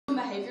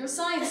behavioural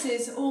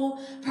sciences, or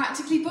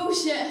practically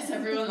bullshit, as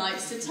everyone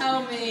likes to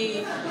tell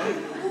me.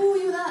 Oh,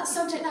 you're that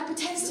subject that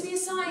pretends to be a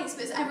science,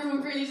 but is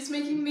everyone really just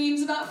making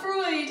memes about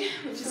Freud?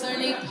 Which is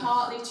only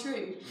partly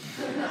true.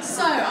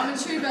 So, I'm a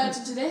true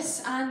virgin to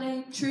this, and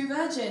a true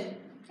virgin.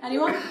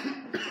 Anyone?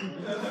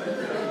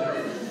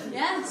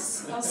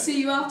 Yes, I'll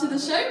see you after the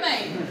show,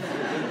 mate.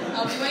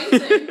 I'll be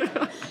waiting.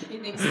 He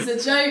thinks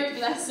it's a joke,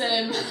 bless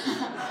him.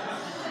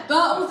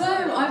 But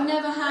although I've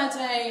never had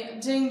a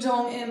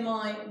ding-dong in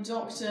my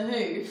Doctor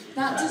Who,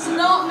 that does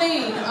not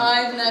mean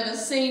I've never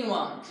seen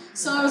one.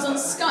 So I was on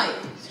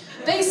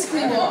Skype,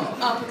 basically what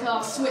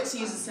upper-class Twits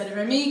use instead of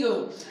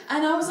Omegle,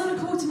 and I was on a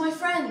call to my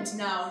friend.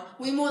 Now,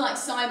 we're more like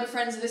cyber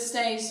friends at this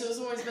stage, so it was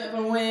always a bit of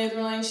a weird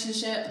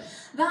relationship.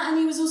 That, and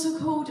he was also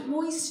called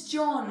Moist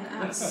Jon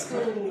at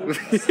school.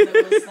 So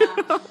there was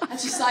that. And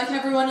just like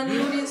everyone in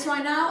the audience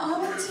right now, I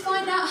wanted to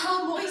find out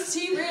how moist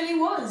he really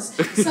was.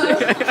 So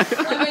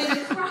I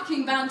made a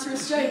cracking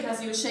banterous joke as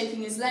he was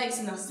shaking his legs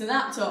and that's the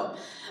laptop.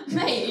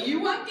 Mate, are you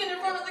wanking in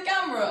front of the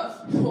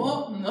camera?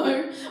 What?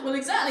 No. Well,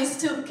 exactly,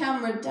 so tilt the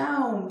camera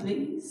down,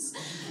 please.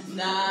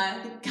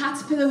 Nah, the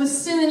caterpillar was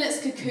still in its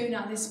cocoon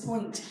at this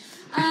point.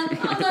 And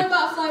I'm no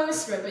butterfly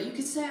whisperer, but you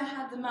could say I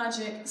had the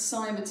magic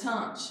cyber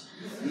touch.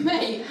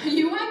 Mate, are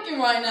you wanking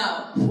right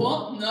now?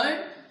 What?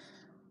 No?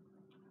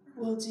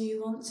 Well, do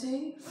you want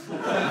to?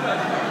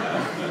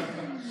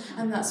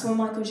 And that's when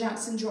Michael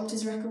Jackson dropped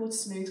his record,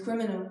 Smooth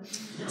Criminal.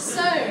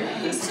 So,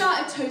 he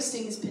started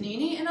toasting his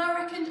panini, and I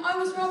reckoned I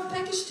was rather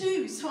peckish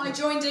too, so I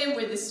joined in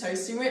with this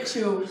toasting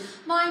ritual.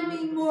 Mine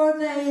being more of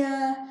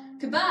a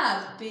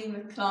kebab, being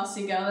the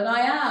classy girl that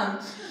I am.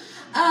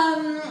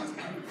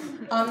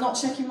 I'm not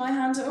checking my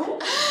hand at all.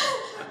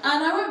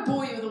 And I won't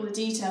bore you with all the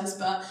details,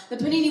 but the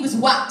panini was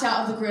whacked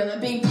out of the grill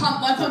and being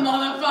pumped like a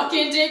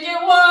motherfucking dick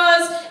it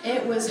was.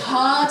 It was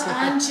hard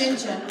and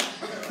ginger.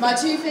 My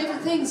two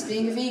favourite things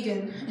being a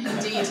vegan.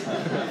 Indeed,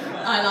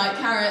 I like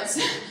carrots.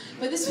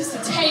 But this was the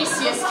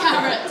tastiest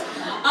carrot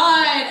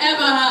I'd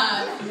ever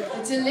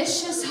had. A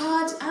delicious,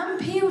 hard and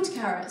peeled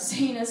carrot,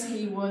 seen as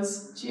he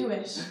was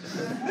Jewish.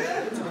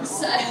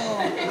 So,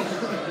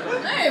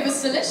 no, it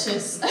was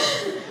delicious.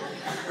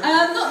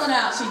 Not that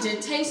I actually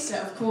did taste it,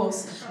 of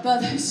course,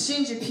 but those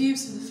ginger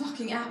pubes with the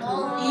fucking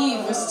apple,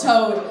 Eve was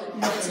told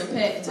not to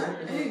pick.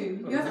 Ooh,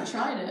 you haven't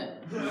tried it.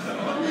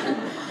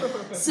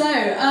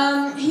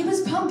 So, he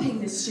was pumping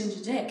this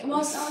ginger dick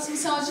whilst I was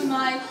massaging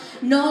my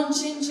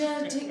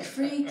non-ginger,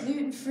 dick-free,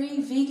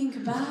 gluten-free, vegan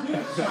kebab.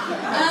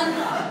 And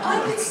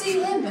I could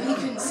see him, but he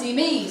couldn't see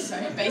me, so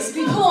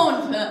basically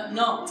porn, but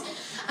not.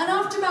 And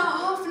after about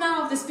half an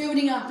hour of this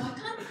building up, I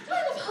kind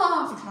of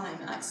half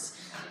climaxed,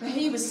 but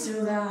he was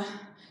still there,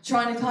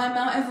 trying to climb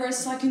Mount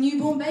Everest like a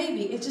newborn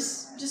baby. It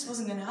just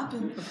wasn't going to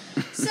happen.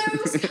 So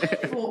it was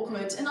kind of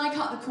awkward, and I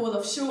cut the call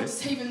off short to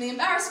save him the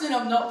embarrassment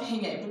of not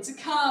being able to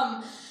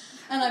come.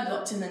 And I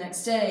blocked him the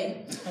next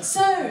day.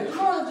 So, the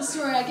moral of the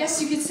story, I guess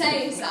you could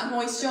say, is that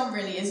Moist Jon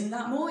really isn't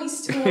that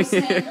moist. Or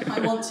saying, I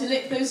want to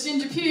lick those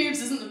ginger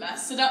pubes isn't the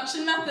best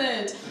seduction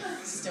method.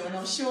 Still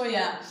not sure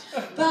yet.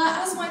 But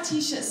as my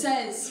t-shirt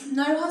says,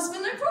 no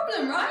husband, no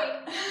problem,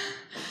 right?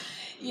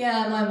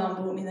 Yeah, my mum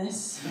bought me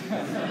this.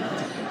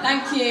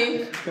 Thank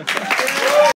you.